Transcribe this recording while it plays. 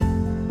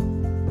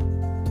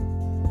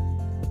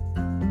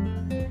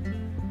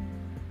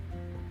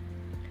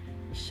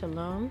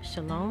Shalom,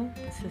 shalom.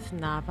 This is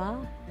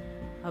Nava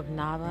of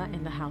Nava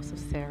in the House of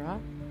Sarah.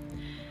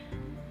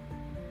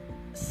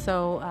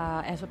 So,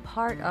 as a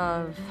part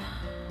of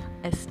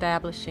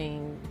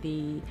establishing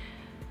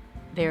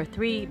there are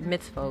three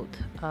mitzvot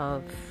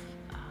of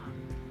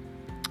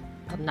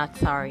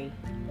Natsari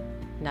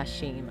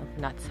Nashim, of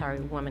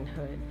Natsari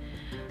womanhood.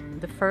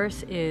 The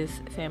first is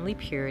family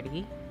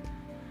purity.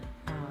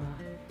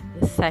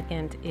 The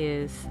second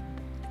is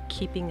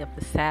keeping of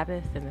the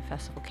Sabbath and the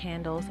festival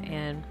candles,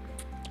 and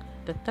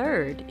the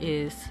third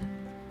is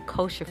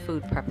kosher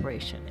food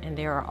preparation. And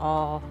there are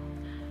all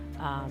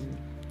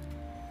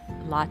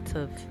lots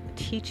of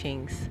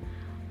teachings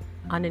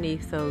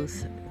underneath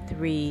those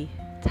three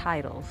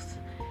titles.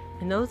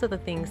 And those are the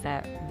things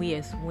that we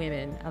as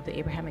women of the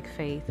Abrahamic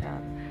faith,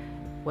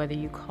 whether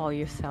you call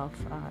yourself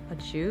a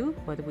Jew,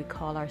 whether we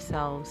call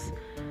ourselves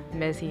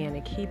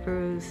Messianic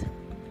Hebrews,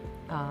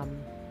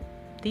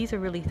 these are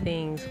really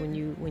things when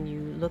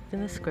you looked in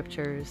the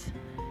scriptures.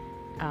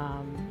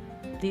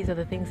 These are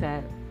the things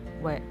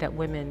that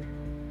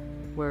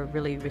women were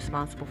really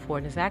responsible for,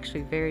 and it's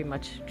actually very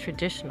much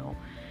traditional.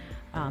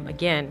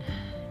 Again,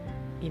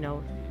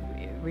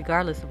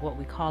 regardless of what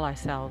we call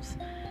ourselves,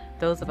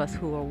 those of us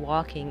who are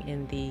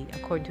walking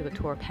according to the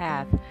Torah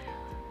path,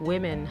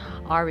 women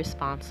are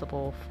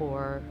responsible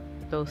for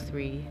those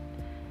three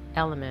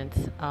elements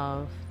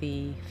of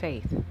the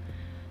faith.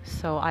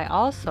 So I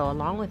also,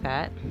 along with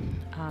that,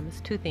 it's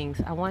two things.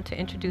 I want to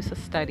introduce a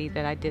study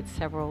that I did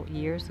several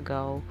years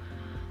ago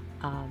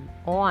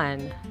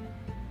on,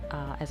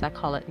 as I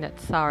call it,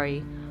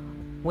 Natsari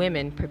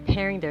women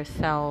preparing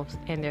themselves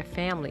and their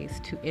families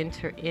to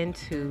enter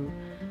into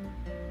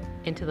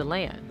the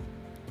land.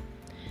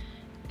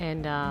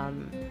 And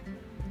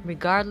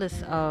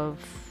regardless of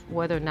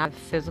whether or not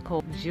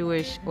physical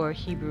Jewish or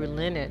Hebrew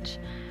lineage,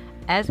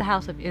 as the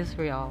house of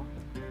Israel,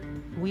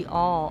 we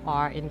all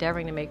are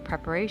endeavoring to make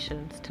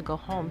preparations to go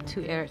home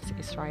to Eretz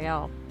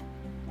Israel.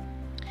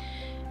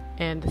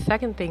 And the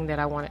second thing that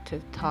I wanted to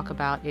talk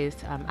about is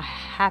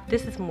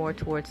this is more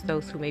towards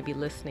those who may be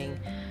listening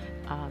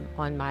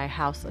on my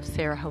House of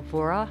Sarah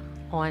Havura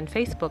on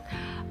Facebook.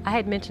 I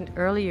had mentioned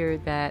earlier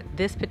that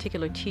this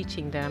particular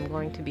teaching that I'm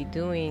going to be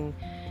doing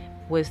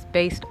was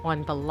based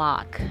on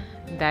Balak.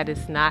 That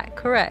is not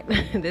correct.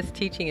 This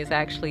teaching is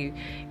actually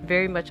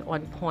very much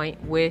on point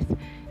with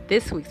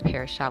this week's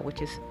parashah,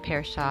 which is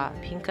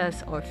parashah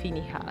Pinchas or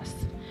Phinehas.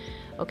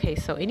 Okay,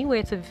 so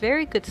anyway, it's a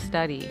very good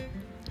study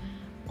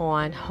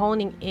on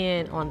honing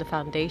in on the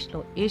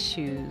foundational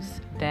issues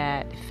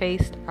that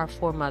faced our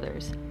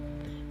foremothers,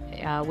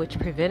 which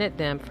prevented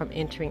them from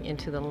entering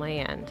into the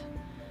land.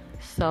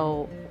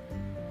 So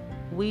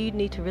we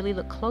need to really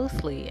look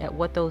closely at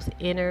what those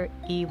inner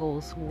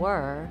evils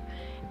were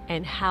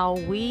and how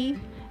we,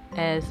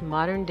 as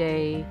modern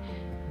day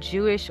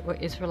Jewish or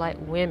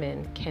Israelite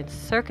women, can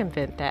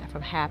circumvent that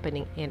from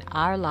happening in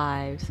our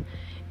lives,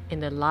 in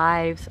the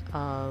lives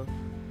of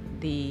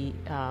the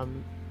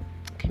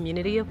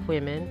community of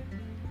women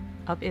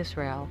of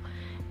Israel,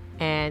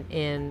 and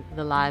in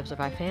the lives of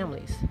our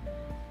families.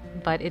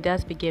 But it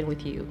does begin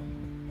with you.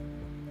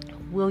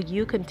 Will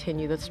you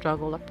continue the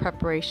struggle of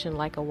preparation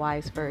like a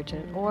wise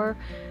virgin, or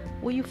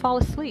will you fall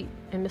asleep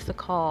and miss the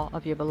call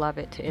of your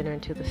beloved to enter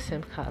into the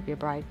simcha of your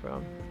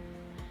bridegroom?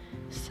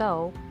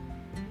 So,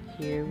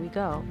 here we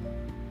go.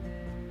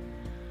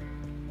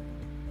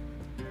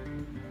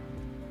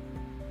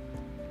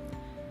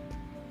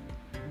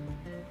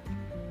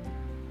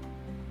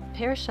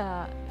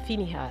 Parashah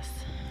Phinehas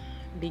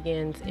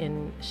begins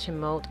in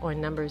Shemot, or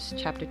Numbers,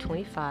 chapter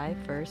 25,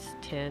 verse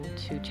 10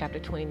 to chapter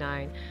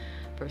 29,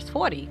 verse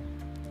 40.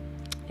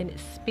 And it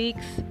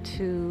speaks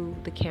to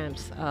the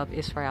camps of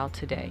Israel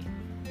today.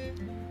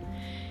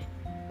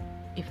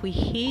 If we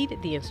heed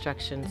the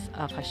instructions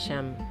of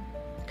Hashem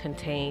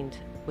contained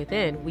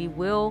within, we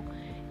will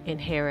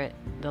inherit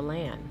the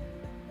land.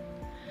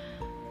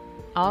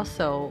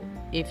 Also,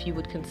 if you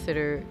would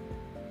consider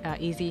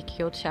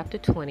Ezekiel chapter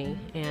 20,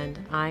 and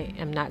I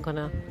am not going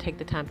to take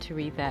the time to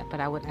read that,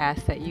 but I would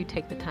ask that you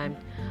take the time,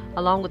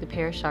 along with the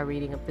parashah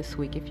reading of this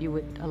week, if you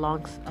would,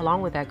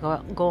 along with that,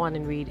 go on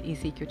and read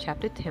Ezekiel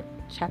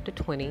chapter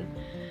 20.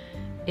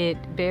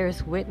 It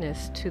bears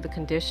witness to the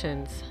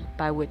conditions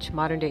by which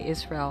modern-day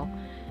Israel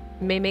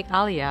may make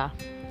aliyah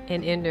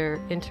and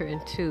enter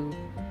into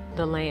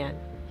the land.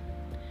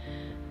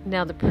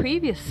 Now, the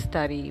previous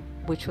study,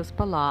 which was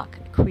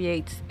Balak,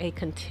 creates a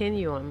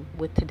continuum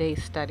with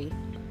today's study,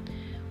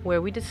 where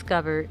we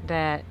discovered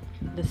that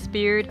the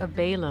spirit of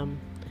Balaam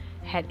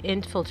had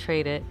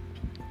infiltrated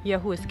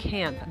Yahuwah's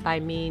camp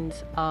by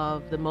means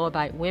of the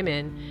Moabite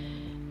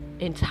women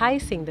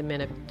enticing the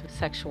men of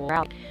sexual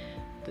morality.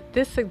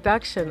 This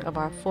seduction of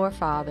our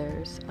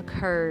forefathers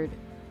occurred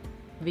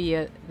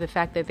via the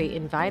fact that they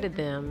invited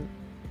them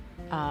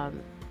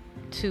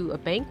to a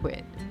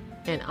banquet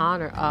in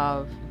honor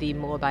of the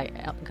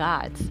Moabite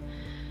gods.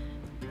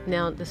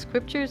 Now, the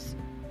scriptures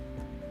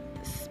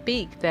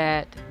speak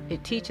that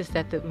it teaches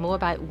that the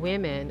Moabite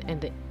women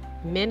and the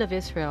men of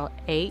Israel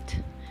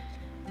ate,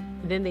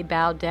 then they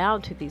bowed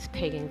down to these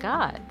pagan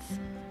gods.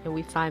 And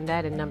we find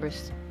that in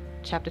Numbers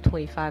chapter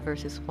 25,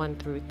 verses 1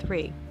 through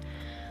 3.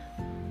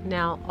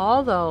 Now,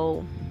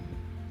 although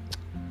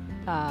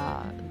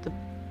the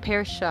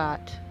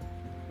Parashot,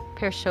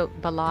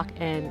 Balak,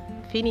 and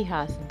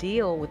Phinehas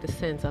deal with the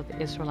sins of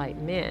the Israelite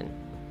men,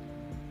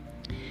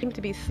 they seem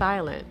to be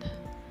silent,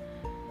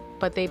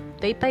 but they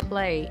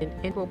play an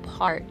integral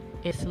part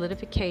in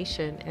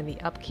solidification and the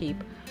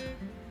upkeep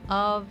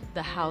of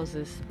the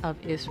houses of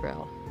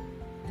Israel.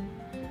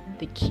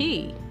 The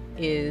key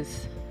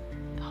is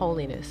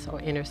holiness or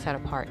inner set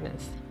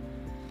apartness.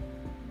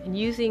 And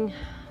using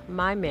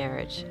my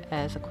marriage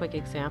as a quick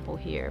example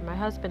here, my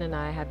husband and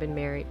I have been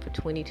married for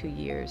 22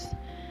 years.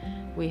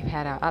 We've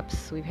had our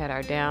ups, we've had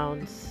our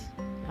downs,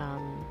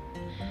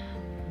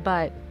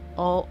 but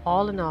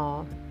all in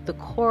all, the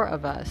core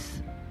of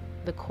us,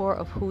 the core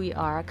of who we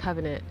are, our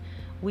covenant,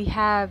 we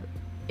have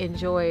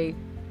enjoyed,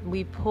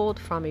 we pulled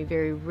from a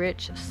very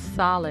rich,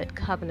 solid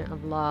covenant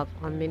of love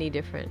on many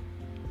different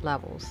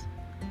levels.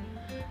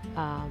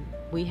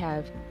 We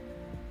have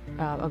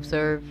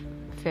observed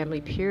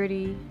family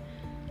purity.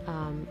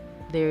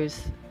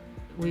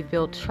 We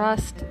build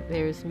trust.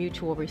 There's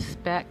mutual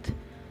respect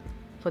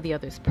for the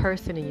other's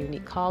person and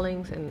unique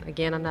callings. And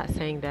again, I'm not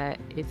saying that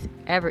it's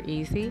ever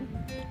easy,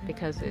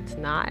 because it's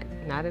not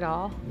at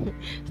all.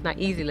 It's not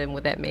easy living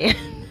with that man.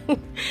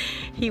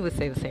 He would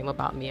say the same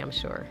about me, I'm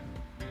sure,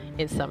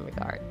 in some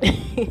regard.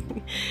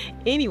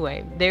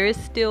 Anyway, there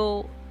is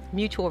still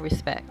mutual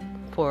respect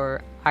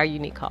for our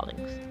unique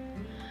callings.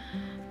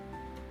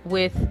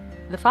 With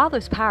the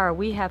Father's power,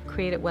 we have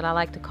created what I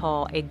like to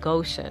call a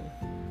Goshen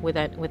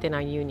within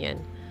our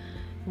union.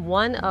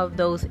 One of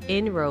those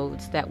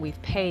inroads that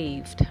we've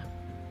paved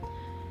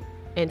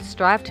and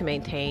strive to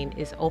maintain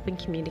is open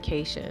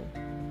communication.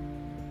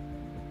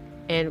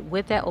 And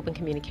with that open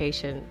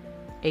communication,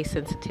 a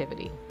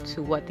sensitivity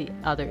to what the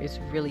other is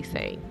really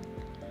saying.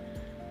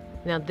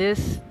 Now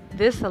this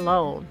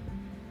alone,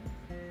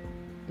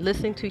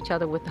 listening to each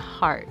other with the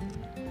heart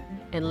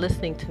and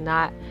listening to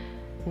not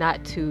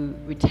to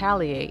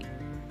retaliate,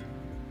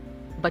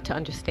 but to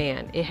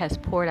understand, it has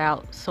poured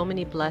out so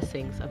many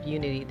blessings of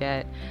unity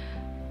that,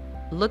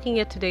 looking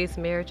at today's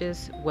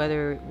marriages,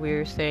 whether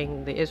we're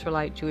saying the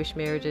Israelite Jewish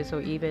marriages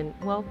or even,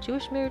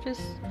 Jewish marriages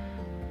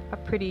are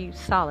pretty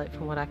solid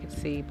from what I can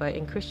see, but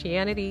in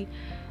Christianity,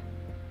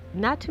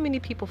 not too many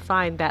people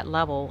find that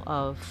level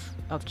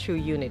of true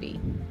unity.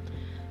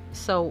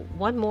 So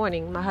one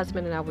morning, my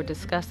husband and I were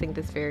discussing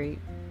this very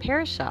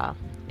parashah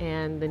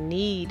and the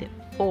need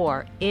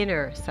for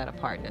inner set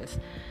apartness.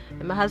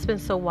 And my husband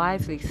so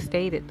wisely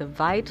stated the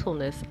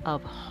vitalness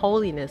of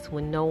holiness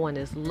when no one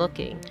is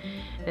looking.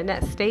 And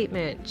that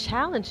statement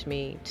challenged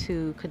me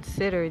to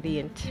consider the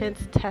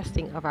intense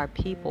testing of our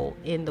people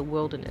in the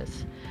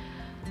wilderness.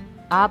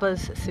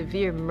 Abba's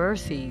severe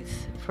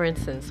mercies, for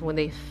instance, when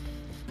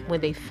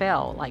they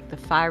fell, like the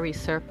fiery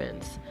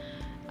serpents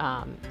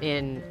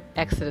in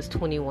Exodus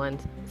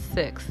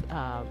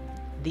 21:6,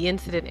 the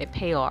incident at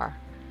Peor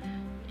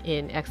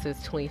in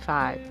Exodus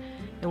 25.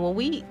 And when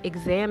we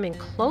examine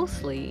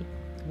closely,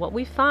 what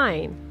we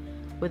find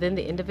within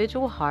the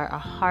individual heart are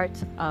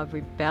hearts of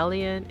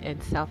rebellion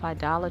and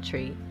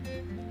self-idolatry,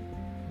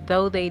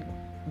 though they'd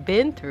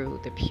been through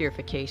the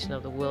purification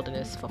of the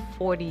wilderness for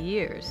 40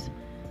 years.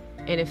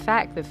 And in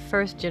fact, the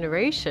first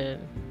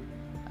generation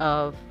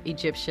of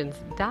Egyptians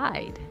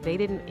died. They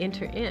didn't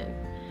enter in.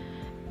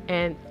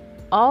 And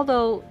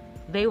although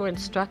they were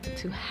instructed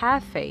to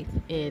have faith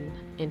in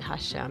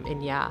Hashem,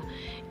 in Yah,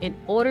 in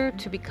order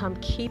to become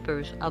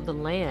keepers of the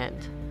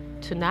land,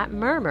 to not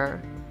murmur,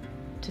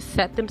 to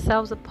set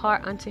themselves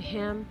apart unto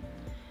Him,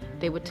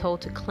 they were told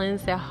to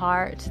cleanse their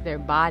hearts, their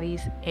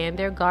bodies, and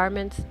their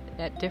garments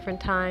at different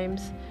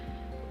times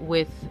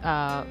with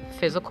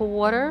physical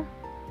water,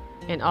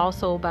 and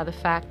also by the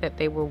fact that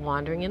they were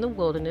wandering in the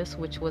wilderness,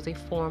 which was a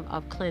form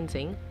of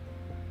cleansing.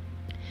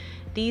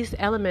 These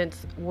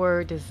elements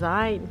were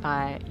designed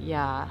by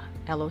Yah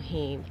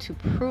Elohim to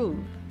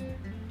prove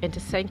and to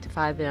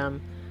sanctify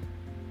them,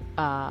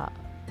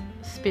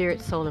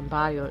 spirit, soul, and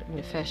body, or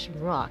nefesh and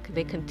ruach.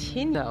 They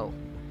continue, though,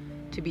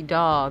 to be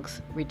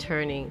dogs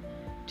returning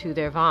to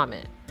their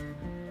vomit.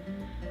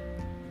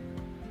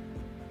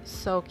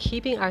 So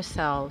keeping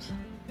ourselves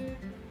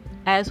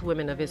as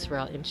women of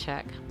Israel in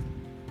check,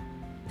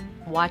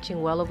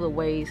 watching well over the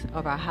ways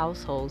of our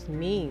households,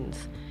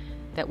 means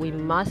that we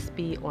must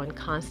be on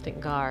constant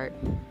guard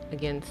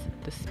against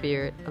the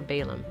spirit of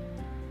Balaam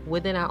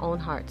within our own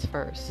hearts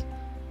first,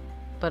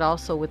 but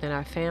also within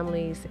our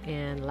families,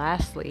 and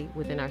lastly,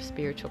 within our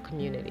spiritual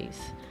communities.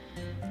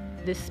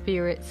 This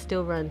spirit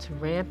still runs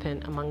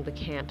rampant among the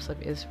camps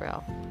of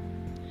Israel.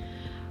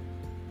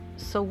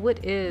 So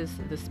what is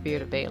the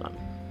spirit of Balaam?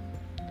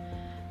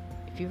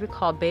 If you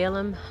recall,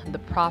 Balaam the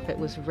prophet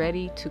was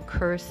ready to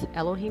curse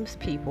Elohim's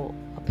people,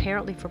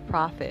 apparently for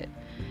profit,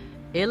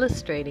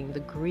 illustrating the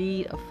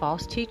greed of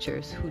false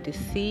teachers who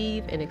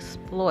deceive and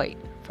exploit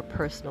for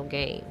personal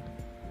gain.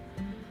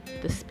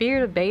 The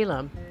spirit of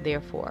Balaam,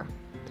 therefore,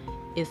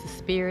 is the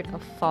spirit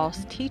of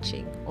false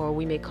teaching, or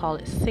we may call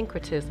it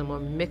syncretism or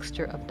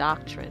mixture of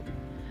doctrine,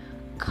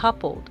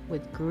 coupled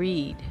with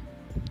greed,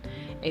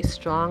 a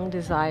strong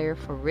desire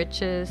for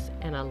riches,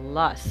 and a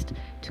lust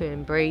to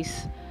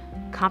embrace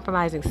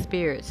compromising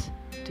spirits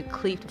to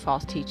cleave to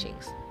false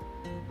teachings.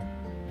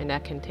 And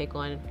that can take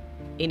on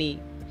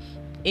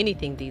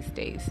anything these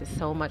days. There's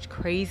so much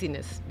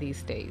craziness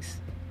these days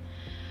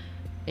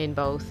in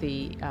both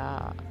the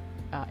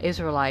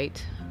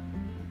Israelite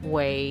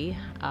way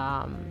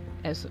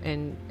as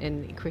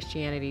in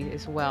Christianity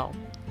as well.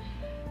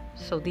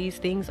 So these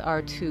things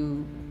are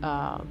to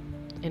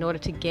in order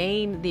to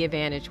gain the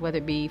advantage, whether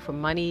it be for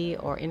money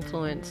or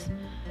influence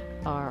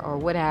or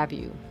what have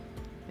you.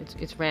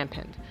 It's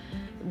rampant.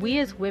 We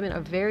as women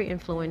are very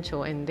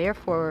influential, and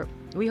therefore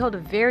we hold a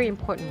very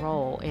important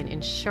role in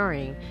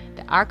ensuring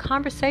that our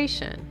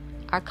conversation,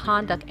 our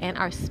conduct, and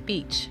our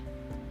speech,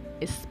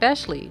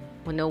 especially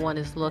when no one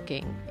is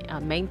looking,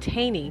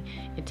 maintaining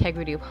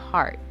integrity of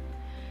heart.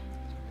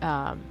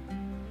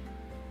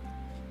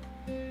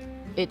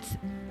 It's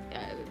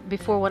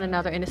before one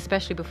another, and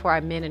especially before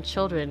our men and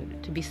children,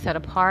 to be set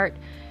apart,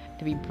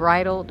 to be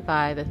bridled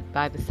by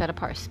the set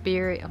apart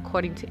spirit,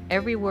 according to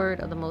every word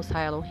of the Most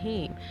High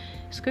Elohim.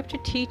 Scripture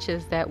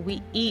teaches that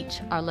we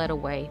each are led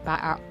away by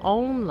our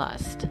own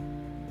lust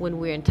when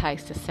we're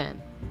enticed to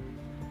sin.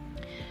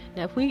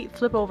 Now, if we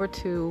flip over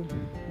to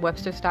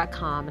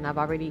Webster's.com, and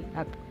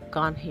I've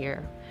gone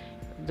here,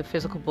 the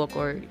physical book,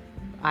 or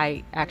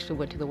I actually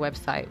went to the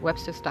website,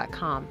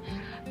 Webster's.com.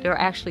 There are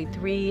actually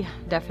 3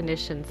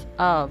 definitions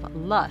of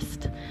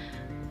lust.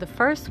 The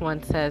first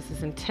one says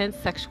is intense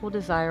sexual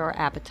desire or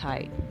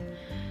appetite.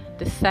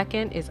 The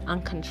second is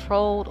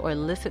uncontrolled or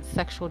illicit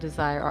sexual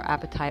desire or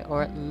appetite,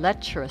 or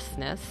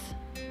lecherousness.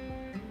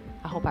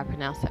 I hope I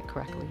pronounced that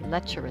correctly,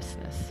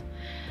 lecherousness.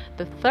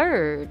 The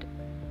third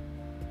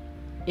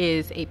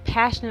is a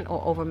passionate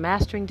or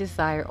overmastering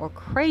desire or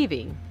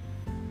craving,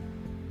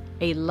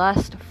 a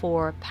lust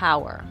for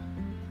power.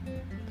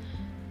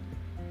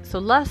 So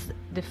lust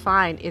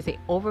defined is an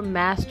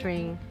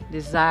overmastering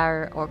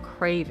desire or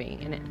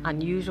craving, an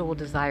unusual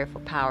desire for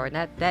power.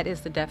 And that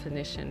is the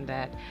definition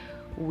that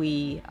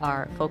we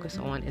are focused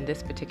on in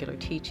this particular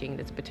teaching,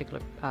 this particular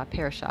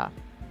parashah.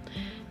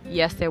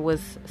 Yes, there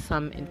was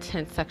some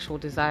intense sexual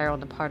desire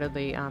on the part of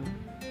the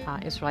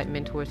Israelite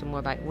men towards the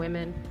Moabite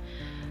women.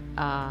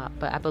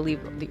 But I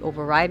believe the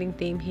overriding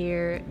theme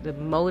here, the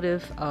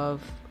motive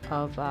of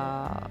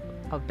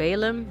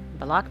Balaam,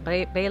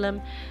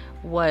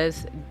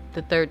 was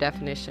the third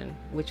definition,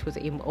 which was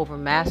an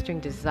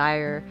overmastering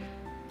desire,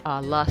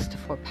 lust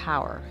for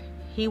power.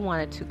 He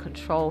wanted to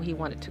control, he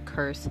wanted to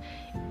curse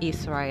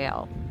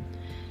Israel.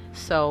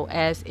 So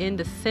as in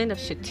the sin of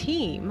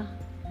Shittim,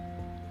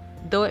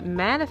 though it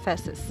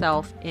manifests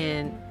itself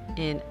in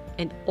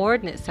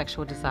inordinate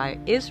sexual desire,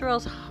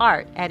 Israel's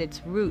heart at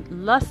its root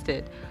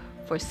lusted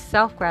for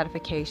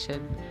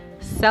self-gratification,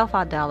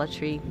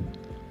 self-idolatry,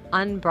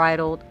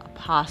 unbridled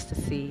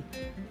apostasy,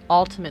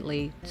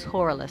 ultimately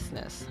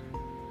Torahlessness.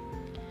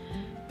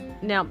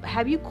 Now,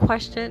 have you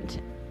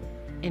questioned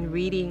in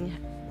reading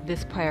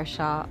this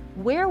parashah,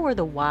 where were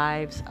the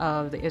wives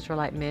of the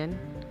Israelite men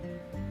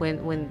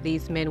when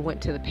these men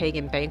went to the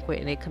pagan banquet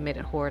and they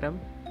committed whoredom?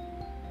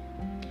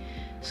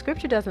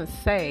 Scripture doesn't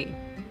say,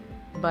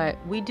 but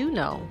we do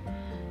know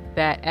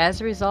that as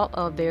a result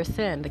of their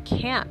sin, the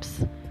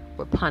camps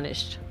were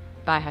punished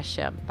by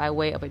Hashem by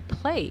way of a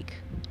plague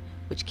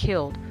which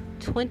killed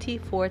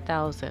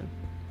 24,000.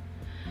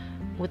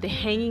 With the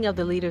hanging of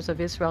the leaders of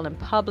Israel in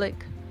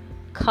public,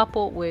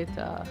 coupled with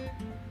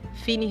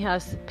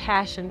Phinehas'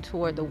 passion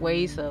toward the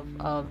ways of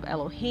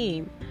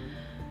Elohim,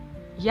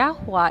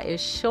 Yahweh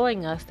is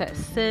showing us that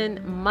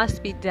sin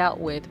must be dealt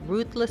with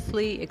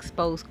ruthlessly,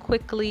 exposed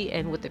quickly,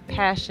 and with the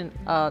passion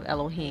of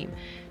Elohim.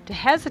 To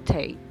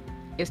hesitate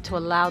is to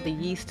allow the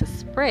yeast to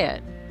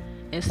spread,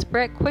 and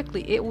spread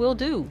quickly it will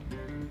do.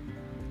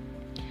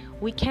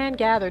 We can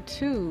gather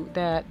too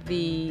that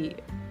the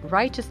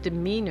righteous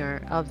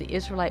demeanor of the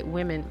Israelite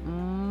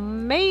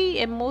women may,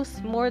 and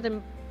more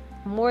than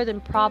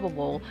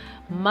probable,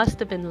 must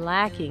have been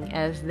lacking,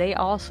 as they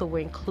also were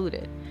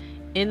included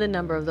in the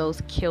number of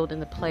those killed in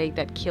the plague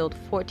that killed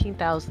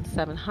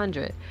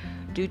 14,700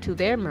 due to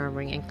their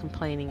murmuring and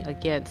complaining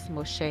against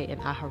Moshe and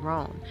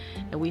Aharon.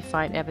 And we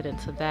find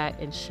evidence of that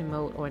in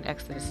Shemot, or in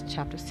Exodus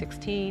chapter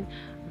 16,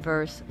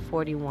 verse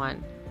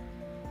 41.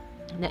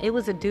 Now, it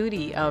was a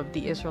duty of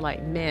the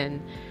Israelite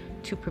men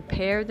to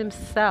prepare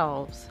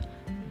themselves,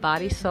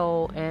 body,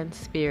 soul, and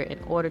spirit,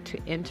 in order to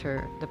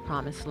enter the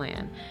promised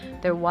land.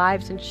 Their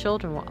wives and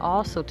children were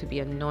also to be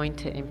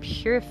anointed and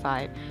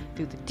purified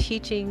through the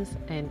teachings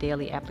and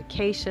daily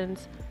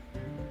applications.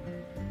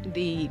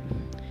 The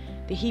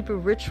Hebrew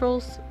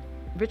rituals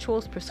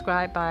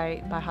prescribed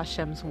by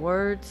Hashem's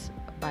words,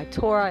 by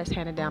Torah, as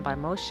handed down by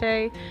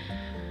Moshe.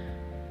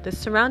 The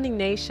surrounding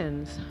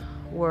nations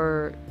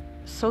were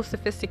so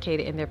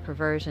sophisticated in their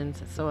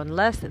perversions, so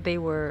unless they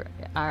were,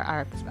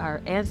 our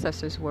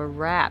ancestors were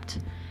wrapped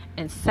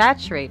and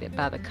saturated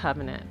by the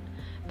covenant,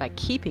 by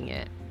keeping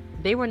it,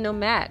 they were no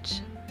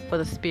match for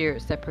the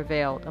spirits that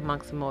prevailed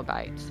amongst the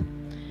Moabites.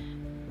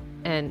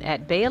 And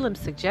at Balaam's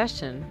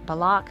suggestion,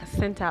 Balak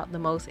sent out the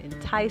most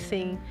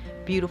enticing,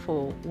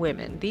 beautiful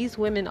women. These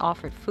women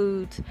offered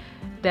foods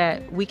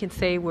that we can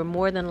say were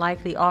more than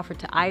likely offered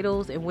to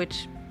idols, in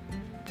which,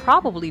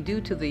 probably due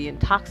to the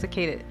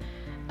intoxicated,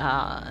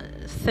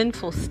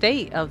 sinful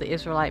state of the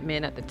Israelite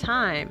men at the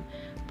time,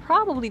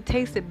 probably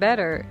tasted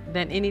better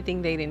than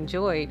anything they'd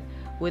enjoyed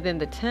within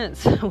the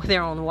tents with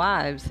their own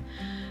wives.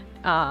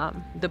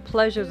 The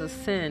pleasures of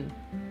sin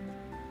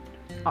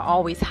are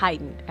always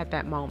heightened at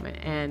that moment,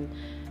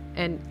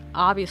 and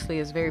obviously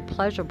is very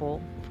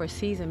pleasurable for a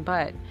season,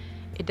 but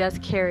it does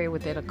carry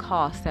with it a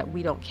cost that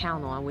we don't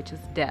count on, which is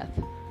death,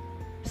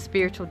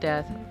 spiritual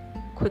death,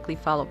 quickly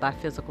followed by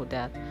physical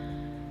death.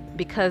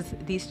 Because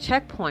these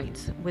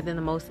checkpoints within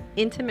the most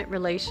intimate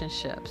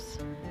relationships,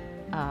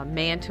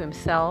 man to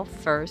himself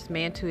first,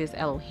 man to his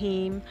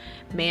Elohim,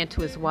 man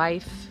to his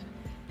wife,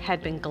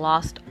 had been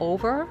glossed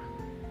over,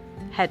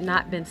 had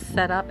not been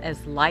set up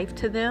as life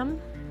to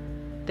them,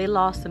 they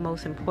lost the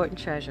most important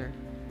treasure,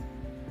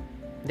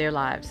 their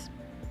lives.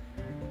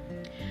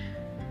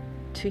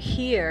 To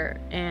hear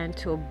and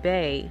to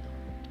obey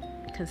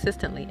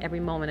consistently every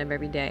moment of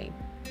every day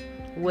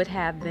would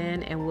have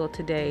then and will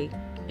today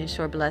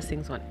ensure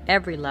blessings on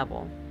every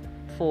level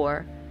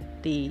for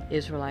the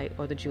Israelite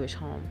or the Jewish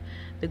home.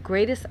 The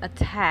greatest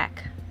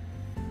attack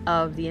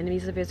of the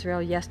enemies of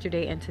Israel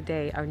yesterday and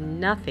today are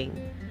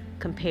nothing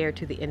compared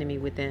to the enemy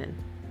within.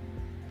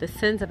 The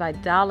sins of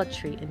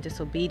idolatry and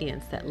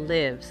disobedience that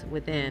lives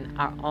within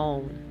our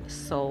own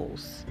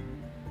souls.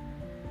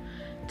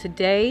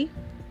 Today,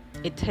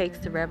 it takes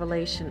the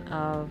revelation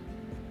of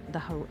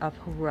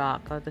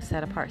Hurak, or the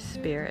set-apart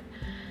spirit,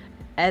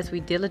 as we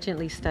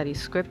diligently study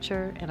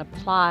Scripture and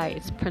apply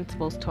its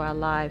principles to our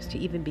lives to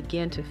even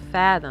begin to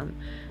fathom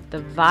the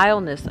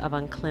vileness of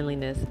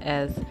uncleanliness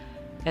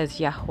as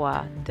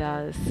Yahweh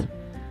does.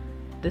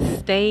 The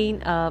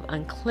stain of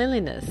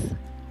uncleanliness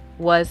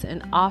was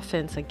an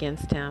offense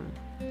against him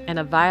and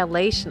a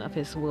violation of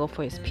his will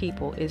for his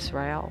people,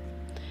 Israel.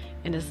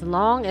 And as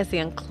long as the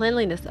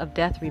uncleanliness of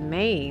death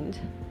remained,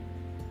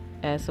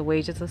 as the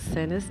wages of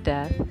sin is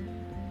death,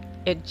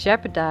 it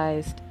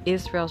jeopardized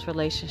Israel's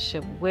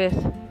relationship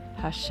with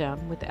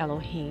Hashem, with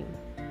Elohim.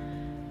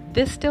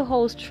 This still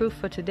holds true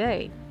for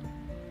today.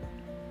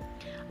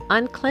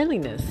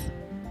 Uncleanliness,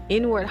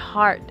 inward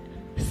heart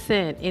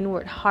sin,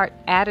 inward heart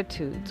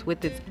attitudes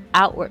with its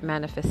outward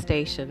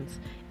manifestations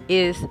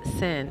is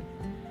sin.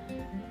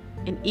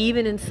 And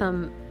even in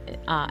some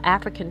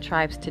African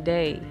tribes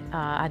today,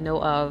 I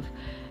know of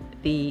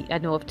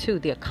two,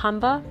 the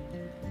Akamba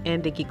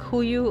and the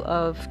Gikuyu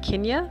of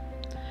Kenya.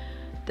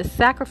 The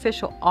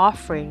sacrificial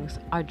offerings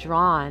are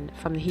drawn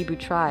from the Hebrew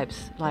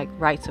tribes, like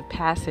rites of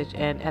passage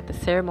and at the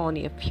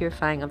ceremony of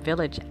purifying a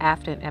village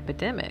after an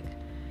epidemic.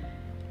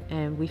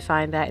 And we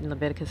find that in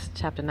Leviticus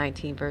chapter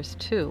 19, verse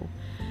 2.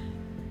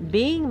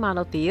 Being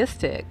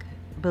monotheistic,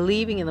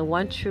 believing in the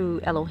one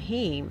true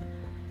Elohim,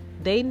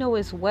 they know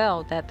as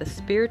well that the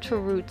spiritual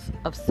roots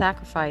of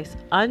sacrifice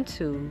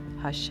unto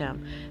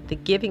Hashem, the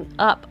giving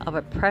up of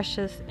a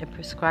precious and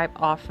prescribed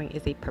offering,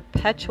 is a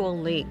perpetual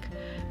link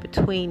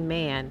between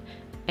man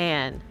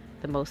and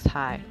the Most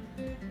High.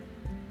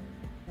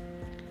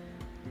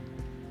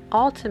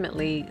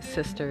 Ultimately,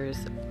 sisters,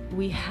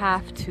 we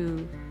have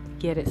to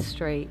get it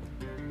straight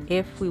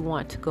if we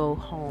want to go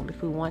home,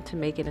 if we want to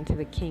make it into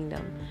the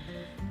kingdom.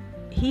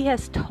 He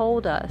has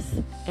told us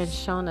and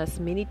shown us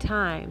many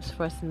times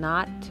for us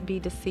not to be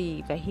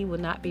deceived, that he will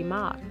not be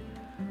mocked.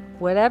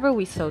 Whatever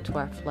we sow to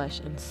our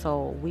flesh and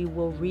soul, we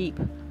will reap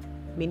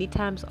many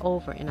times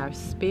over in our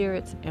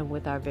spirits and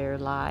with our very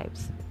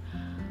lives.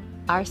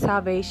 Our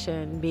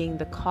salvation being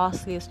the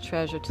costliest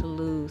treasure to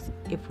lose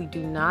if we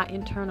do not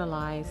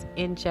internalize,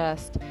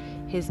 ingest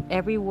his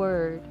every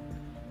word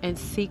and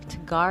seek to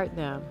guard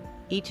them,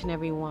 each and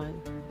every one.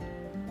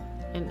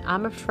 And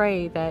I'm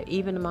afraid that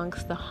even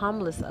amongst the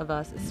humblest of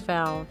us is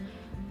found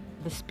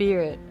the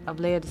spirit of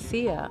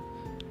Laodicea,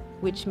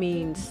 which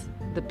means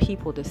the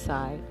people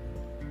decide.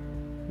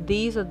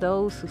 These are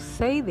those who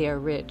say they are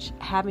rich,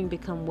 having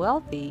become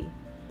wealthy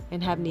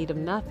and have need of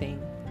nothing,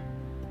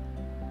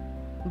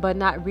 but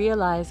not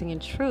realizing in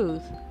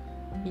truth,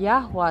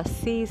 Yahweh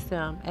sees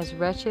them as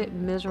wretched,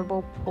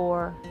 miserable,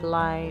 poor,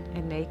 blind,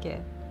 and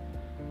naked.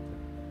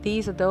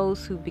 These are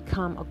those who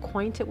become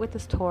acquainted with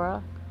this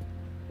Torah.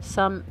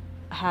 Some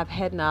have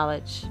head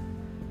knowledge.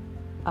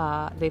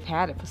 They've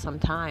had it for some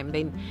time.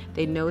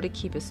 They know to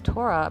keep his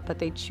Torah, but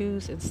they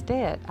choose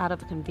instead, out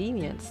of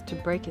convenience, to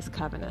break his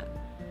covenant.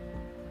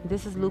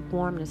 This is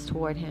lukewarmness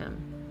toward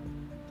him.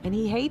 And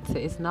he hates it.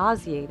 It's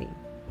nauseating.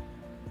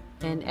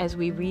 And as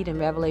we read in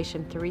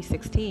Revelation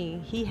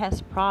 3:16, he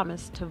has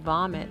promised to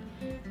vomit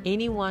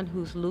anyone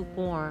who's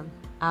lukewarm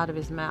out of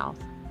his mouth.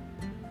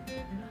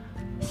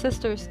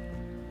 Sisters,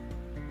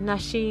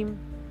 Nashim,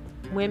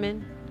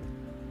 women,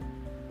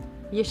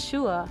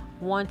 Yeshua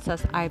wants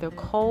us either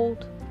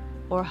cold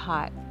or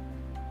hot.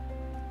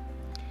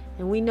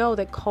 And we know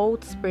that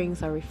cold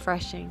springs are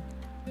refreshing.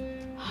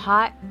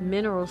 Hot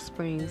mineral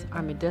springs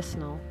are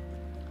medicinal.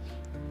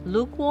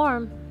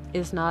 Lukewarm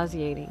is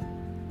nauseating.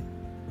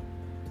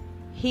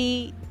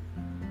 He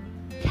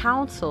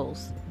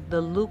counsels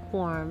the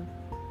lukewarm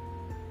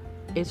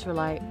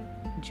Israelite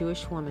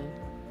Jewish woman,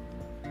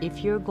 if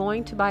you're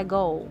going to buy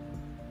gold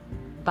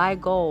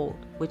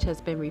which has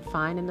been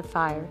refined in the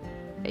fire,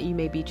 that you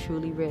may be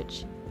truly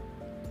rich.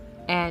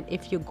 And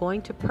if you're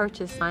going to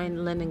purchase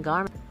fine linen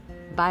garments,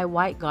 buy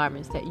white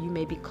garments, that you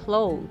may be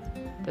clothed,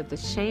 that the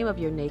shame of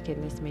your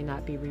nakedness may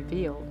not be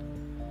revealed.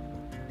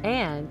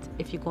 And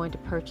if you're going to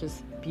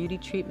purchase beauty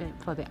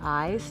treatment for the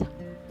eyes,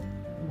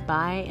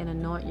 buy and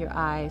anoint your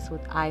eyes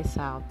with eye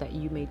salve, that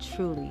you may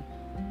truly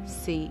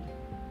see.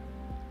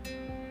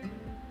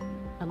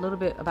 A little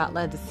bit about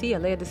Laodicea.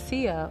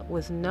 Laodicea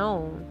was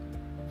known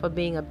for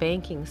being a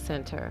banking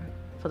center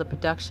for the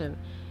production.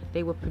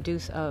 They would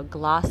produce a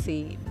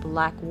glossy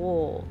black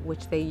wool,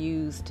 which they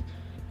used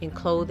in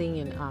clothing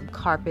and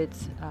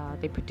carpets.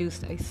 They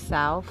produced a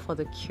salve for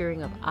the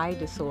curing of eye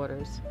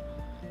disorders.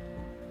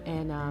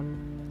 And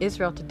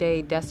Israel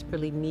today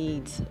desperately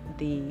needs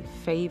the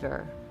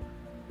favor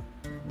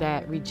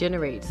that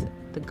regenerates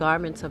the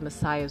garments of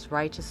Messiah's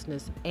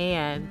righteousness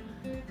and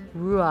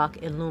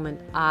Ruach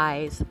illumined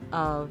eyes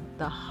of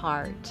the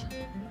heart.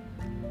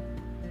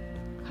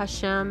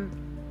 Hashem,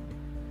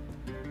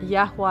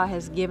 Yahweh,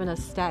 has given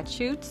us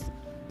statutes,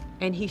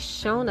 and He's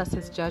shown us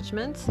His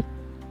judgments,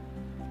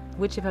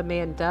 which if a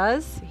man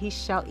does, he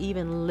shall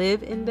even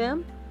live in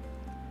them.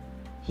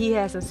 He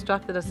has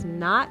instructed us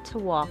not to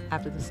walk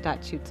after the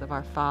statutes of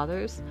our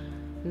fathers,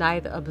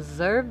 neither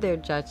observe their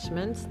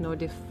judgments, nor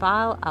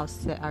defile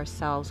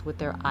ourselves with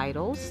their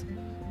idols.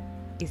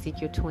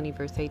 Ezekiel 20,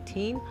 verse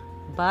 18.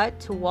 But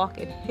to walk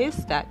in His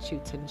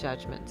statutes and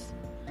judgments.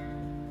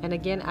 And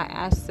again, I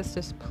ask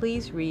sisters,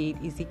 please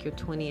read Ezekiel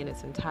 20 in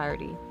its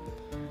entirety.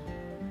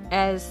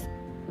 As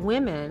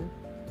women,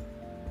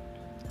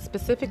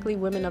 specifically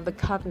women of the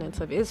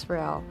covenants of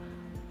Israel,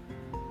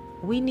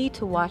 we need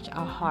to watch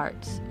our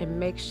hearts and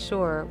make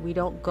sure we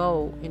don't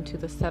go into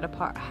the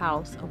set-apart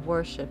house of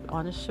worship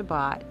on a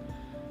Shabbat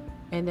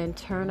and then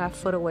turn our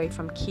foot away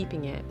from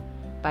keeping it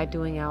by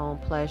doing our own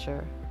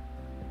pleasure.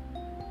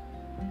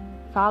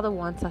 Father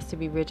wants us to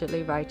be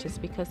rigidly righteous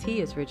because He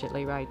is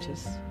rigidly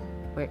righteous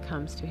where it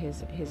comes to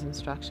His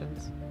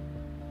instructions.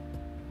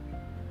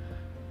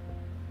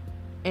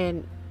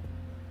 And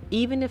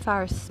even if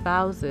our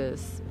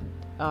spouses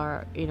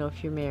are,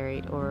 if you're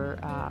married, or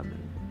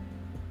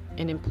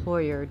an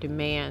employer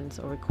demands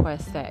or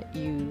requests that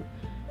you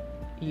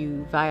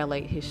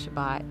violate His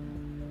Shabbat,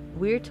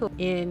 we're to,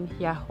 in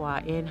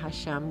Yahweh, in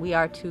Hashem, we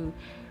are to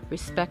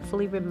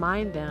respectfully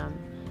remind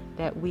them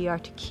that we are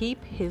to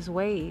keep His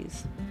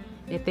ways.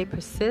 If they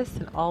persist,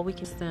 and all we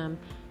can send them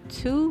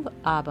to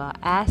Abba,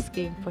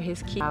 asking for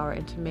His key power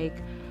and to make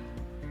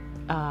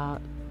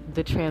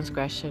the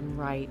transgression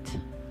right.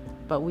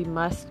 But we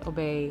must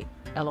obey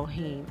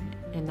Elohim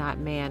and not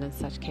man in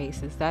such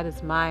cases. That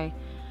is my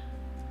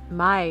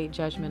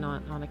judgment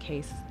on a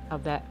case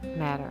of that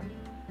matter.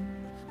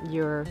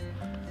 Your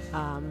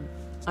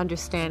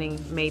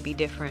understanding may be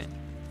different.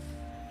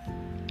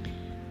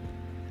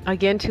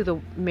 Again, to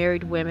the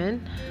married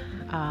women,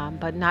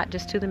 but not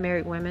just to the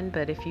married women,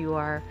 but if you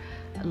are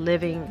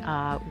living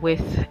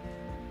with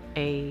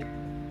a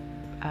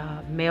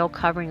male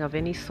covering of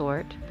any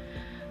sort,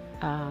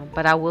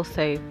 but I will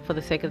say, for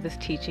the sake of this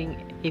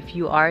teaching, if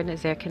you are an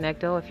Ezer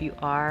Kenegdo, if you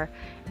are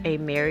a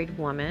married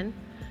woman,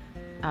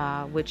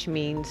 which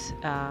means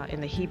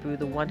in the Hebrew,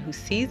 the one who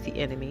sees the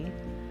enemy,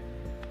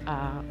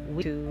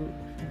 we do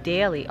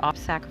daily offer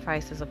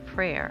sacrifices of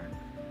prayer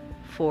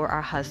for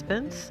our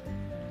husbands,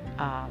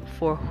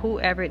 for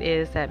whoever it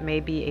is that may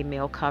be a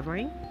male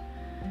covering.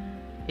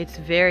 It's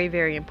very,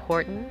 very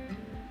important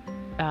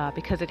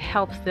because it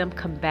helps them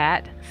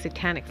combat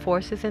satanic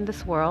forces in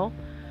this world.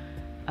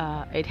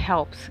 It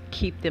helps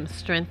keep them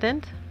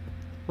strengthened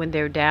when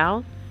they're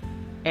down,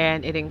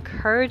 and it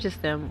encourages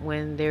them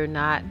when they're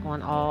not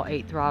on all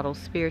 8 throttles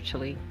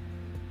spiritually.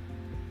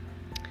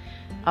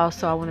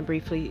 Also, I want to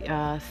briefly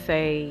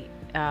say,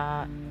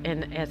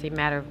 as a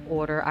matter of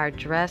order, our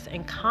dress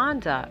and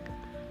conduct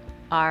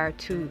are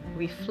to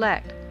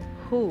reflect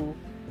who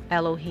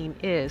Elohim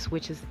is,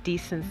 which is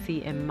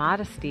decency and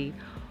modesty,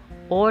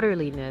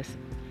 orderliness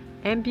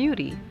and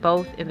beauty,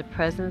 both in the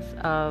presence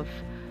of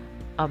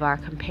our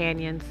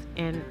companions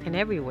and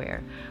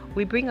everywhere.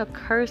 We bring a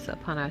curse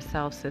upon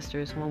ourselves,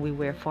 sisters, when we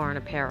wear foreign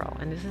apparel.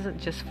 And this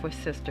isn't just for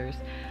sisters,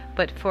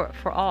 but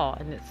for all.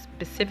 And it's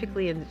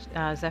specifically in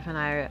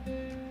Zephaniah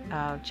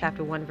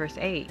chapter 1, verse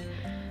 8,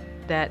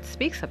 that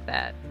speaks of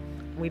that.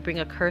 We bring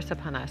a curse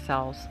upon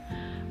ourselves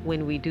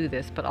when we do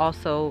this. But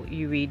also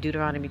you read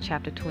Deuteronomy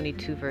chapter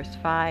 22, verse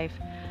 5,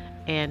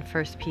 and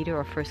 1 Peter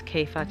or 1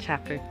 Kepha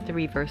chapter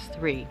 3, verse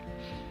 3.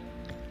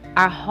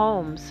 Our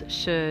homes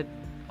should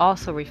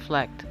also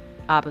reflect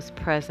Abba's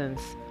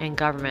presence and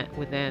government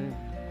within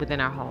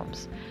our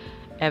homes.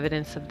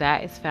 Evidence of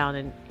that is found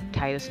in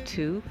Titus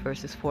 2,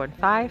 verses 4 and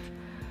 5,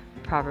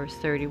 Proverbs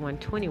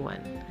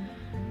 31:21.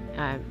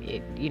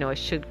 It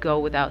should go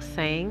without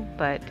saying,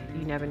 but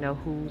you never know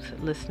who's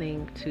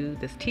listening to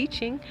this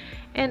teaching.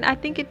 And I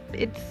think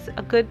it's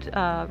a good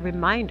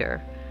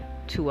reminder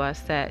to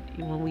us that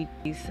when we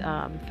these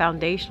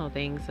foundational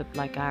things of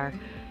like our,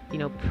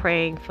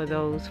 praying for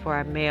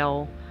our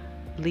male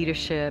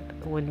leadership,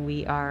 when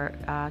we are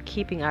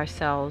keeping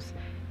ourselves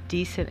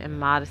decent and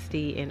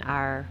modesty in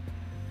our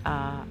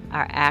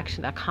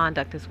action, our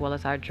conduct, as well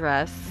as our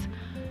dress,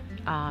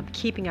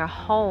 keeping our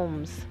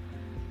homes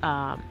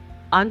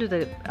under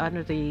the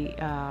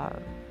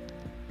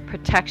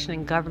protection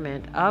and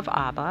government of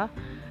Abba.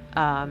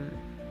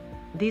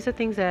 These are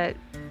things that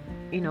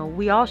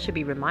we all should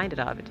be reminded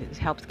of. It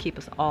helps keep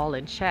us all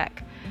in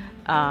check.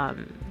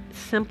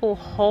 Simple,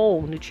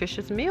 whole,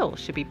 nutritious meals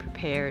should be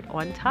prepared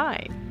on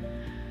time.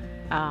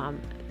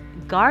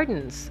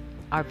 Gardens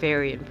are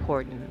very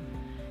important,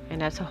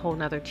 and that's a whole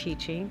nother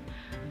teaching.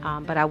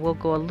 But I will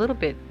go a little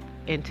bit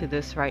into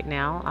this right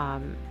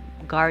now.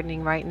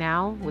 Gardening right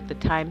now, with the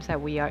times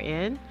that we are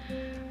in,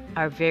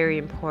 are very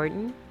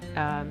important.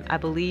 I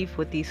believe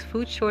with these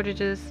food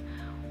shortages,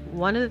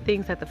 one of the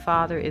things that the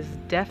Father is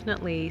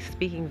definitely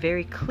speaking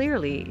very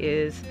clearly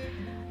is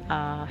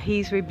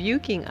He's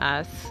rebuking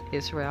us,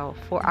 Israel,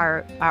 for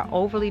our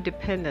overly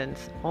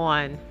dependence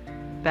on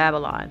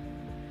Babylon.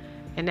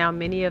 And now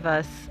many of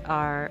us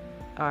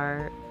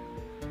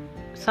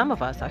some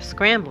of us are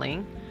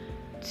scrambling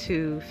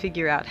to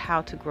figure out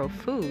how to grow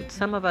food.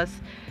 Some of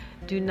us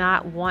do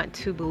not want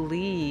to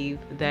believe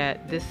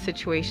that this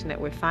situation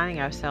that we're finding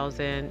ourselves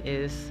in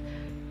is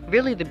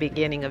really the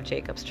beginning of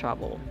Jacob's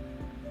trouble.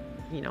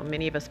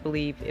 Many of us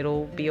believe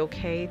it'll be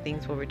okay,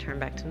 things will return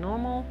back to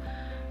normal.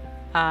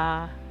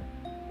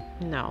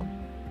 No,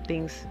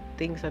 things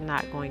are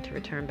not going to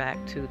return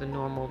back to the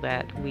normal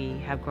that we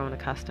have grown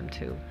accustomed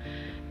to.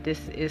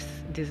 This is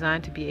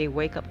designed to be a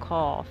wake-up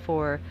call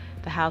for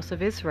the house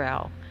of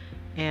Israel,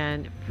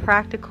 and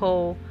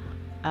practical,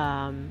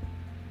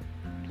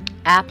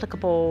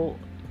 applicable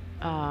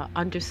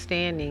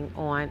understanding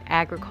on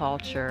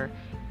agriculture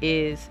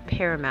is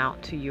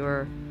paramount to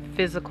your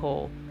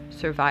physical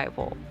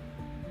survival.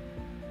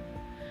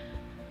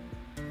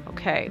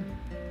 Okay,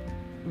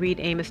 read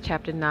Amos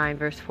chapter 9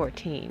 verse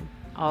 14,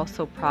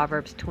 also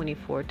Proverbs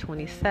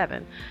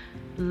 24:27.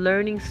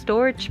 Learning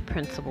storage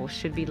principles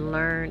should be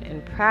learned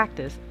and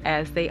practiced,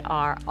 as they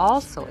are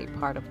also a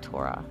part of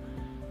Torah.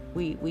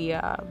 We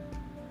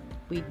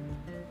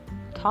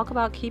talk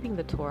about keeping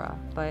the Torah,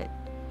 but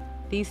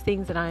these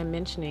things that I am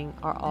mentioning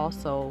are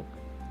also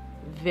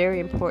very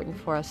important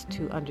for us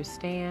to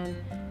understand,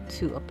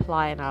 to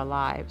apply in our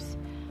lives.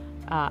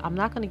 I'm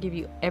not going to give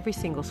you every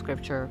single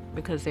scripture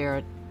because there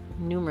are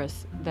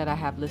numerous that I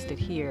have listed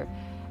here,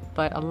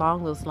 but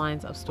along those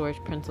lines of storage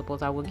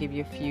principles, I will give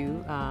you a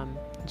few.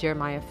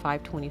 Jeremiah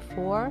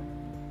 5:24,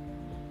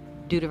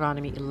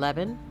 Deuteronomy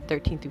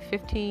 11:13 through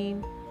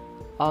 15,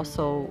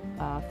 also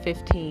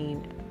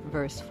 15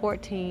 verse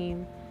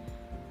 14,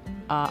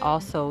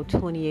 also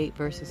 28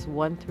 verses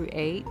 1 through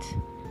 8.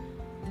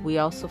 We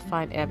also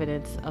find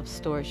evidence of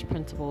storage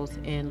principles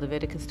in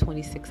Leviticus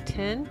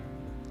 26:10,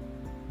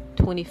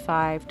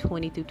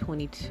 25:20 through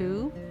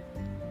 22,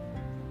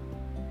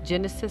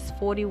 Genesis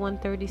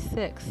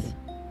 41:36,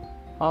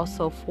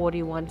 also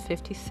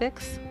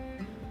 41:56,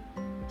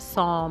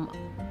 Psalm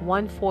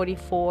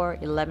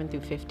 144:11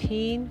 through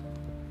 15,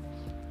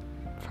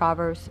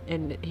 Proverbs,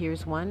 and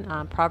here's one,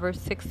 Proverbs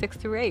 6:6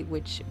 through 8,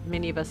 which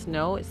many of us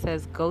know. It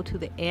says, "Go to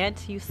the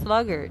ant, you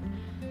sluggard,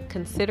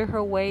 consider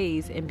her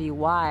ways and be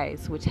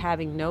wise, which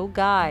having no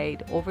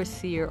guide,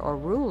 overseer, or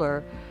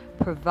ruler,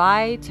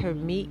 provides her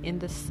meat in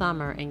the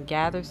summer and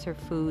gathers her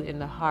food in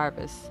the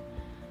harvest."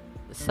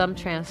 Some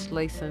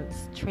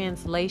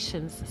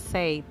translations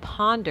say,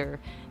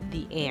 "Ponder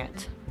the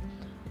ant."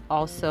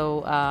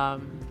 Also,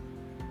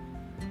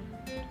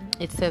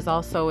 it says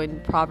also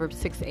in Proverbs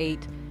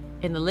 6:8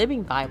 in the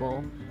Living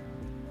Bible,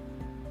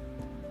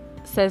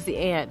 says the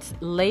ants,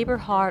 "Labor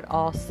hard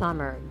all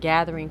summer,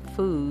 gathering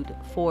food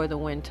for the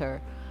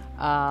winter."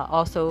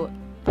 Also,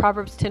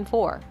 Proverbs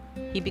 10:4,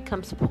 "He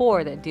becomes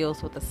poor that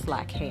deals with a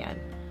slack hand."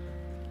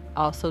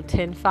 Also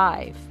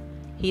 10:5,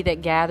 "He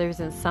that gathers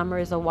in summer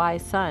is a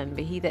wise son,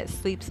 but he that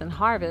sleeps in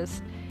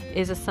harvest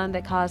is a son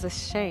that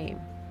causes shame."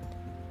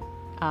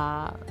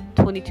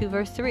 22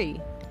 verse 3,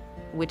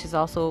 which is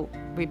also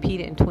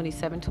repeated in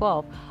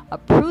 27:12, "A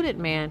prudent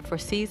man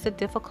foresees the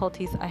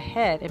difficulties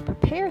ahead and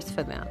prepares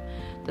for them.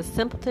 The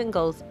simpleton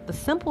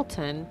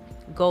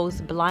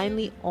goes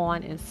blindly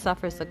on and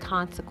suffers the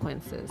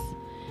consequences."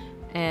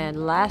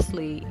 And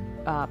lastly,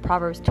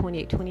 Proverbs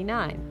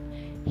 28:29,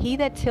 "He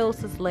that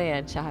tills his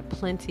land shall have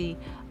plenty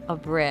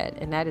of bread,"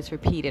 and that is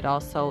repeated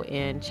also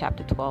in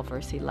chapter 12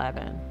 verse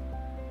 11.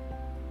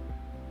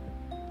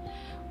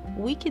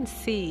 We can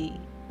see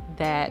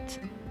that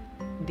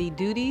the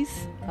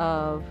duties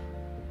of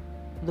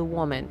the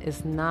woman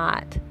is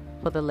not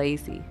for the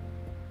lazy.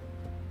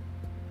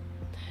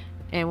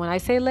 And when I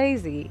say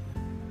lazy,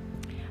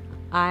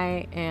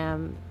 I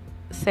am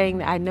saying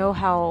that I know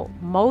how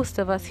most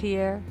of us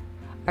here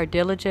are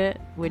diligent.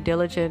 We're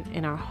diligent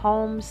in our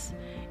homes.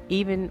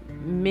 Even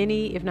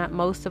many, if not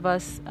most of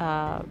us,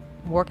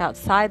 work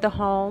outside the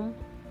home.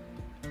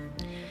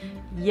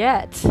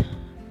 Yet,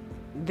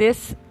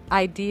 this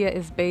idea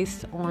is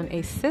based on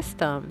a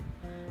system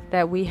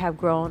that we have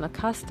grown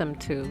accustomed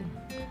to.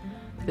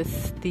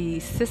 The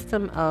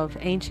system of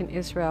ancient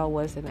Israel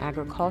was an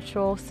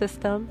agricultural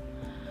system.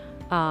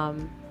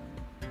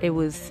 It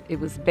was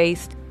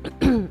based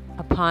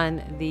upon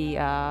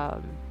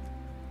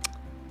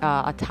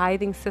a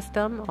tithing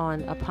system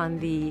upon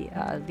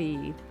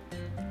the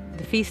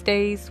feast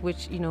days,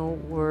 which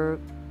were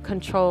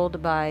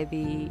controlled by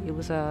it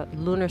was a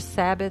lunar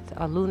Sabbath,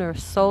 a lunar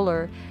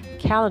solar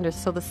calendar.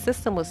 So the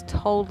system was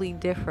totally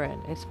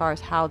different as far as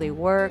how they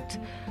worked,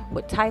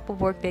 what type of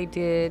work they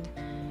did.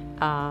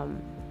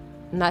 I'm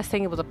not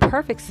saying it was a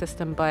perfect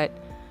system, but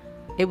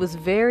it was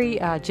very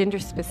gender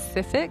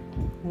specific.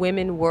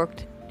 Women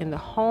worked in the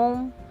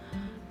home.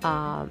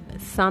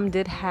 Some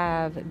did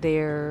have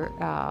their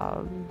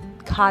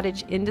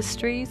cottage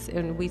industries,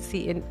 and we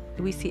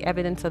see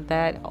evidence of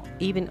that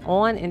even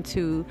on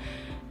into.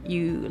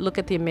 You look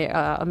at the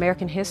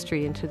American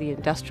history into the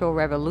Industrial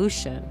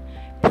Revolution,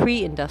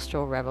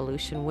 pre-Industrial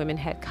Revolution. Women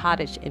had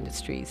cottage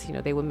industries.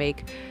 They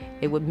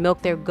would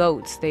milk their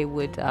goats. They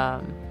would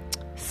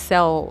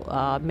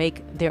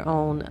make their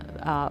own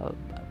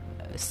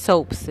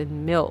soaps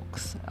and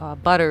milks,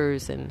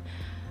 butters, and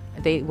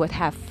they would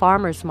have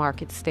farmers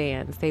market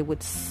stands. They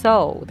would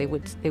sew. They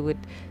would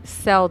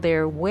sell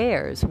their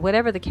wares,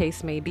 whatever the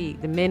case may be.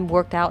 The men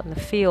worked out in the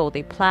field.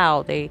 They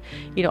plowed. They,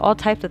 all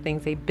types of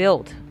things. They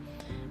built.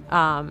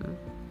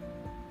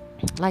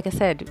 Like I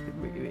said,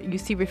 you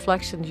see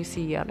reflections, you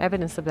see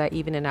evidence of that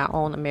even in our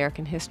own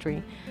American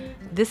history.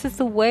 This is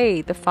the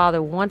way the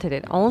Father wanted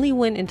it. Only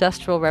when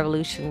Industrial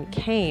Revolution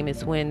came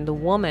is when the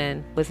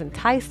woman was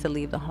enticed to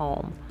leave the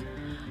home.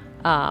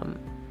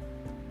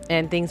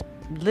 And things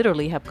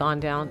literally have gone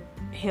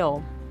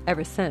downhill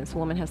ever since.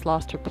 Woman has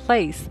lost her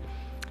place.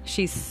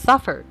 She's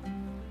suffered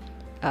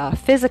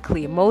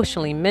physically,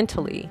 emotionally,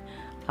 mentally.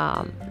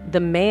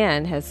 The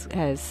man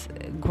has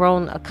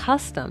grown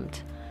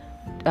accustomed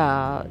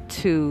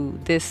to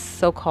this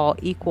so-called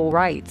equal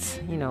rights.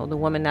 The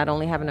woman not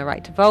only having the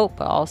right to vote,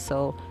 but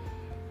also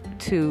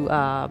to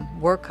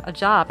work a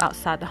job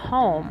outside the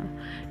home.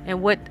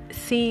 And what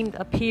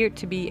appeared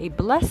to be a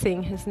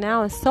blessing has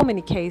now, in so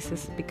many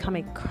cases, become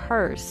a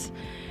curse.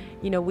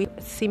 We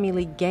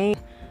seemingly gain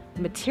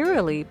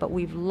materially, but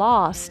we've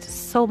lost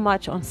so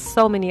much on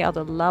so many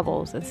other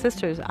levels. And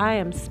sisters, I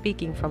am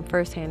speaking from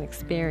firsthand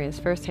experience,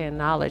 firsthand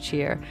knowledge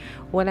here.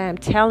 When I am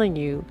telling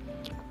you,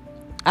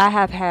 I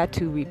have had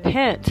to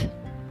repent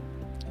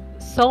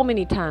so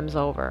many times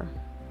over.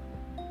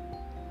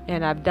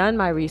 And I've done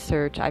my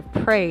research, I've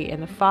prayed,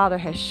 and the Father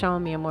has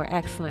shown me a more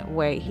excellent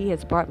way. He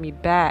has brought me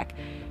back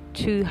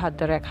to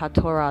Haderech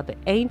HaTorah, the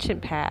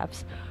ancient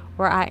paths,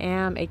 where I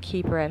am a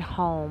keeper at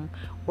home,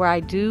 where I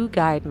do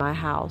guide my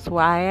house,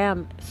 where I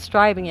am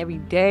striving every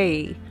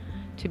day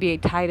to be a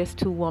Titus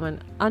 2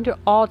 woman under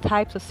all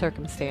types of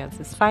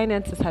circumstances.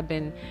 Finances have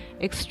been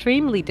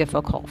extremely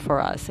difficult for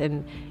us,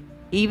 and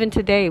even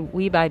today,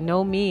 we by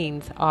no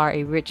means are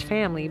a rich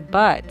family,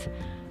 but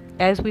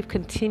as we've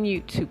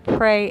continued to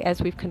pray,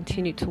 as we've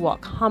continued to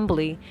walk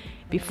humbly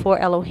before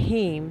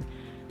Elohim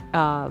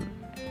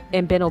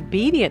and been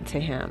obedient to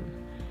Him,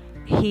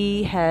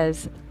 He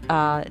has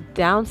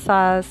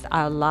downsized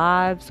our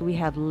lives. We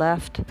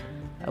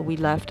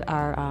left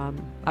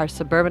our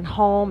suburban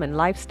home and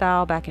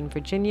lifestyle back in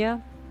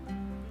Virginia.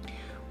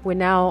 We're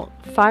now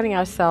finding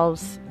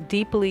ourselves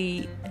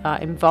deeply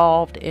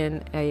involved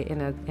in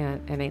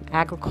an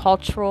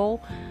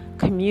agricultural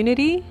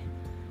community.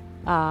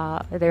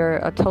 There are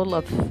a total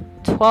of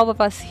 12 of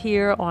us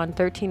here on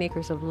 13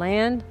 acres of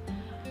land,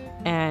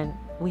 and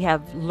we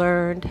have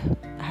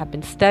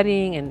been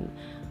studying and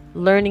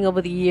learning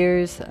over the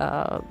years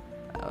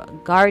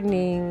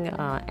gardening,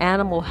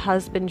 animal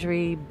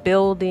husbandry,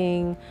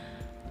 building,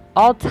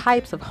 all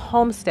types of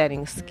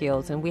homesteading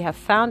skills. And we have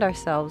found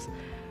ourselves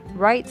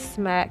right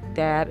smack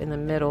dab in the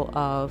middle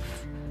of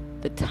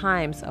the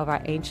times of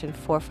our ancient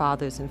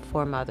forefathers and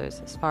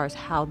foremothers as far as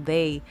how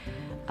they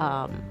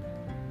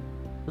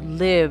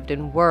lived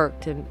and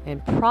worked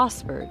and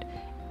prospered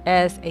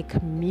as a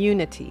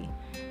community.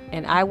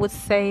 And I would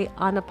say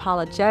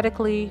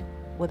unapologetically,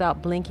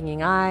 without blinking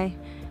an eye,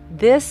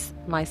 this,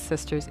 my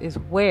sisters, is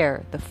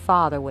where the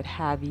Father would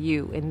have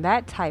you, in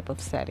that type of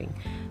setting.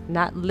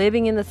 Not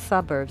living in the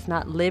suburbs,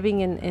 not living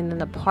in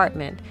an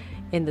apartment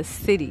in the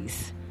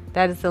cities.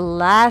 That is the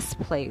last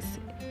place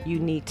you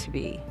need to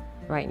be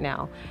right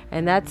now.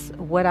 And that's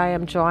what I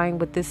am drawing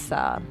with this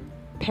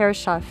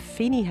Parashah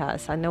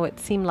Phinehas. I know it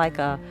seemed like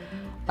a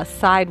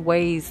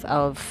sideways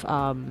of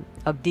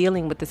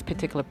dealing with this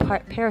particular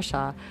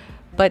parashah,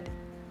 but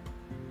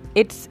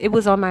it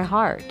was on my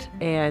heart,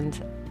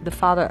 and the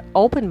Father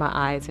opened my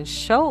eyes and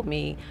showed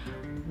me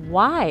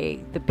why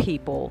the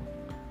people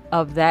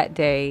of that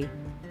day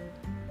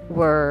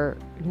were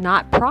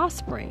not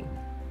prospering.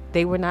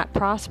 They were not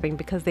prospering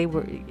because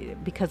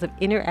of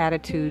inner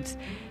attitudes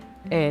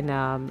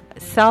and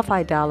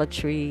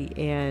self-idolatry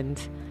and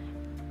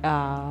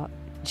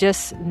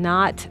just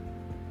not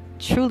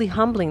truly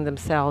humbling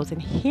themselves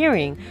and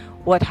hearing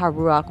what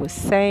Haruach was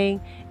saying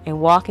and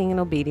walking in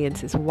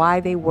obedience is why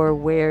they were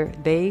where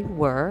they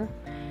were,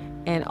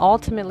 and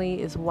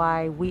ultimately is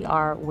why we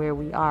are where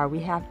we are. We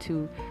have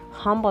to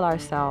humble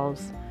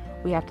ourselves.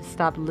 We have to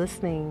stop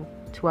listening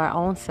to our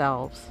own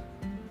selves.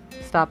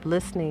 Stop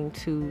listening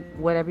to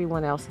what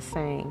everyone else is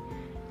saying.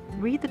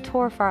 Read the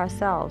Torah for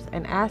ourselves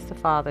and ask the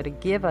Father to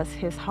give us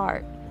His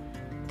heart,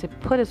 to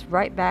put us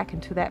right back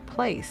into that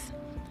place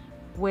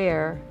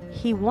where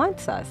He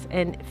wants us.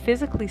 And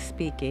physically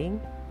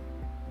speaking,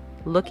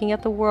 looking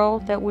at the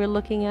world that we're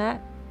looking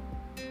at,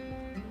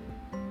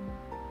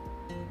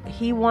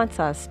 He wants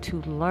us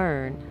to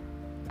learn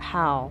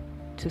how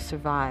to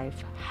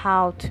survive,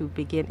 how to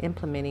begin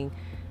implementing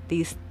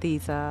these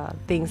things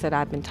that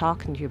I've been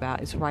talking to you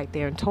about. Is right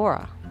there in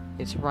Torah.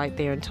 It's right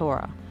there in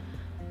Torah.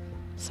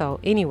 So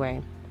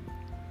anyway,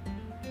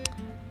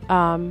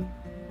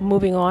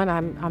 moving on.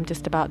 I'm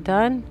just about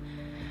done.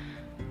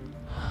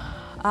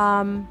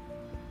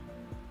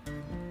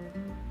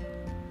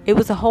 It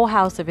was the whole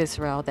house of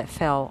Israel that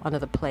fell under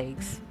the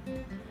plagues.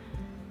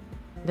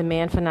 The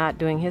man for not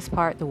doing his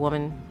part, the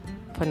woman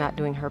for not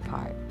doing her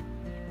part.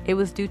 It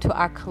was due to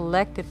our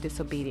collective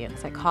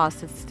disobedience that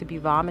caused us to be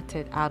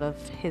vomited out of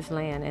His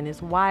land, and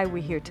is why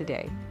we're here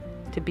today,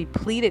 to be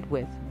pleaded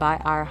with by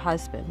our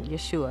husband,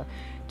 Yeshua,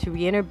 to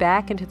re-enter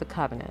back into the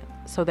covenant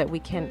so that we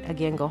can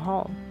again go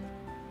home.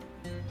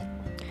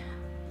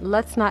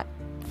 Let's not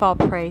fall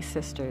prey,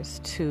 sisters,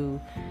 to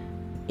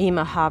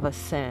Ima Hava's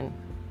sin,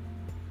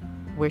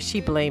 where she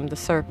blamed the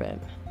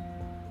serpent.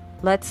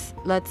 Let's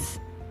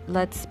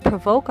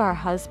provoke our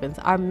husbands,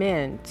 our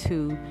men,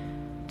 to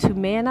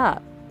man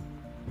up.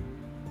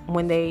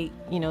 When they,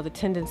 the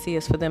tendency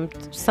is for them,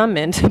 some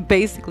men, to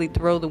basically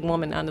throw the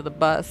woman under the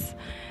bus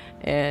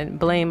and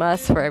blame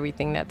us for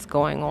everything that's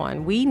going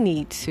on. We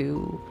need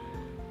to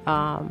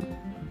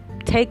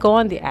take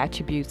on the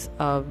attributes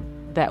of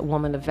that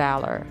woman of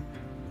valor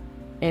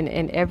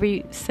in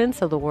every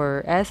sense of the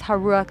word. As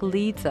Haruach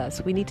leads us,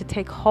 we need to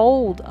take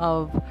hold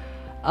of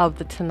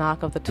the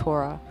Tanakh, of the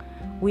Torah.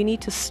 We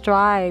need to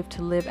strive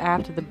to live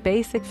after the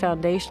basic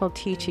foundational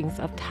teachings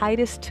of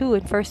Titus 2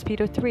 and 1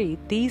 Peter 3.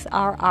 These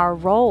are our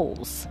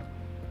roles.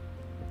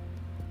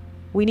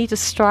 We need to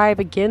strive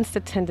against the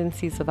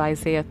tendencies of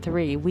Isaiah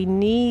 3. We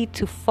need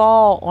to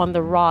fall on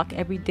the rock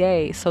every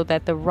day so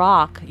that the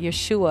rock,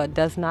 Yeshua,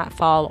 does not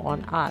fall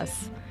on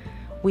us.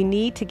 We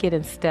need to get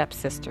in step,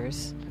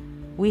 sisters.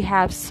 We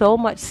have so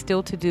much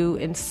still to do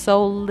and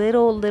so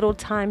little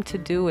time to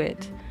do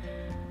it.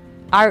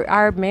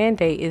 Our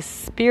mandate is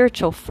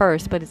spiritual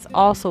first, but it's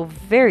also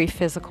very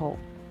physical.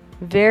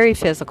 Very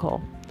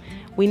physical.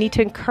 We need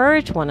to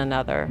encourage one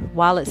another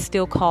while it's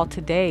still called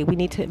today. We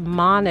need to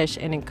admonish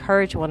and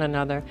encourage one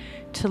another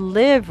to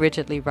live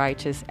rigidly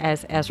righteous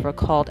as Ezra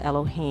called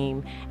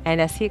Elohim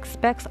and as he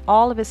expects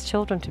all of his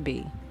children to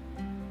be.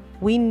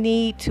 We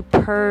need to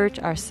purge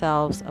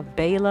ourselves of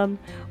Balaam.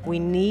 We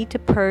need to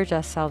purge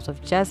ourselves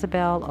of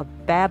Jezebel,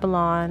 of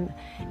Babylon,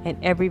 and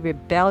every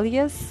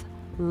rebellious,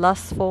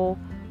 lustful,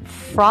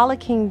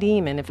 frolicking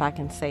demon, if I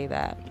can say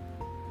that.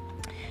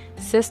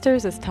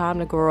 Sisters, it's time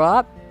to grow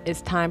up.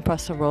 It's time for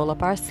us to roll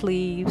up our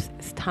sleeves.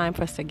 It's time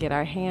for us to get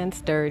our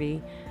hands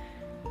dirty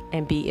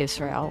and be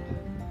Israel.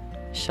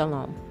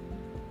 Shalom.